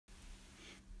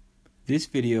This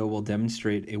video will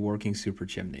demonstrate a working super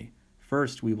chimney.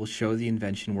 First, we will show the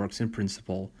invention works in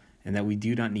principle and that we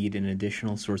do not need an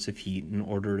additional source of heat in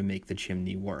order to make the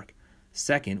chimney work.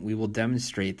 Second, we will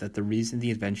demonstrate that the reason the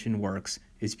invention works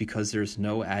is because there is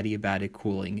no adiabatic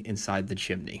cooling inside the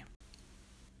chimney.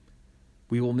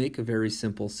 We will make a very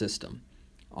simple system.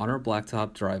 On our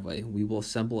blacktop driveway, we will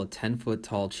assemble a 10-foot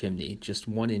tall chimney just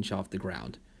 1 inch off the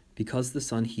ground. Because the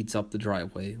sun heats up the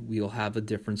driveway, we will have a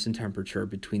difference in temperature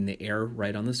between the air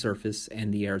right on the surface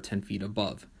and the air 10 feet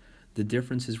above. The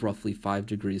difference is roughly 5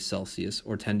 degrees Celsius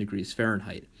or 10 degrees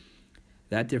Fahrenheit.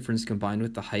 That difference combined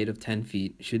with the height of 10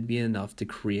 feet should be enough to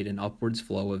create an upwards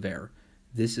flow of air.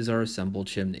 This is our assembled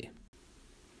chimney.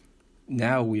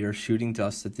 Now we are shooting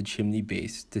dust at the chimney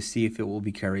base to see if it will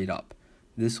be carried up.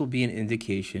 This will be an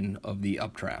indication of the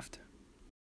updraft.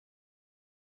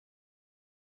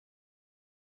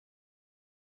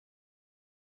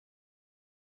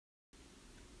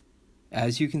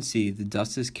 As you can see, the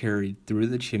dust is carried through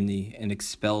the chimney and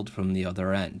expelled from the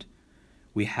other end.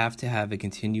 We have to have a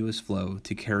continuous flow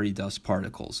to carry dust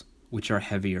particles, which are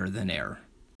heavier than air.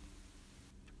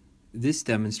 This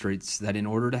demonstrates that in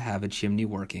order to have a chimney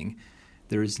working,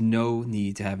 there is no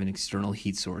need to have an external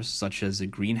heat source such as a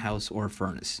greenhouse or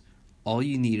furnace. All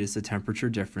you need is the temperature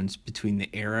difference between the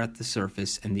air at the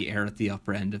surface and the air at the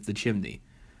upper end of the chimney.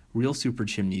 Real super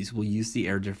chimneys will use the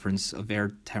air difference of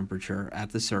air temperature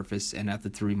at the surface and at the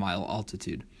 3-mile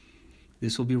altitude.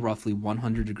 This will be roughly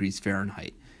 100 degrees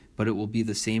Fahrenheit, but it will be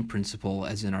the same principle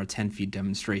as in our 10 feet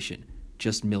demonstration,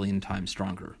 just a million times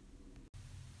stronger.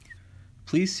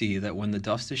 Please see that when the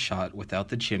dust is shot without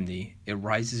the chimney, it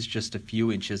rises just a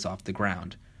few inches off the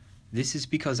ground. This is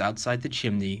because outside the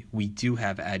chimney, we do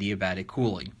have adiabatic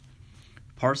cooling.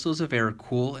 Parcels of air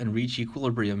cool and reach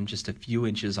equilibrium just a few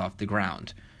inches off the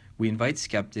ground. We invite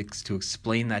skeptics to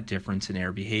explain that difference in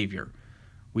air behavior.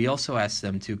 We also ask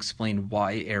them to explain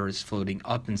why air is floating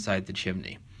up inside the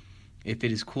chimney. If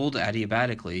it is cooled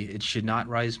adiabatically, it should not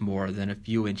rise more than a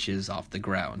few inches off the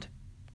ground.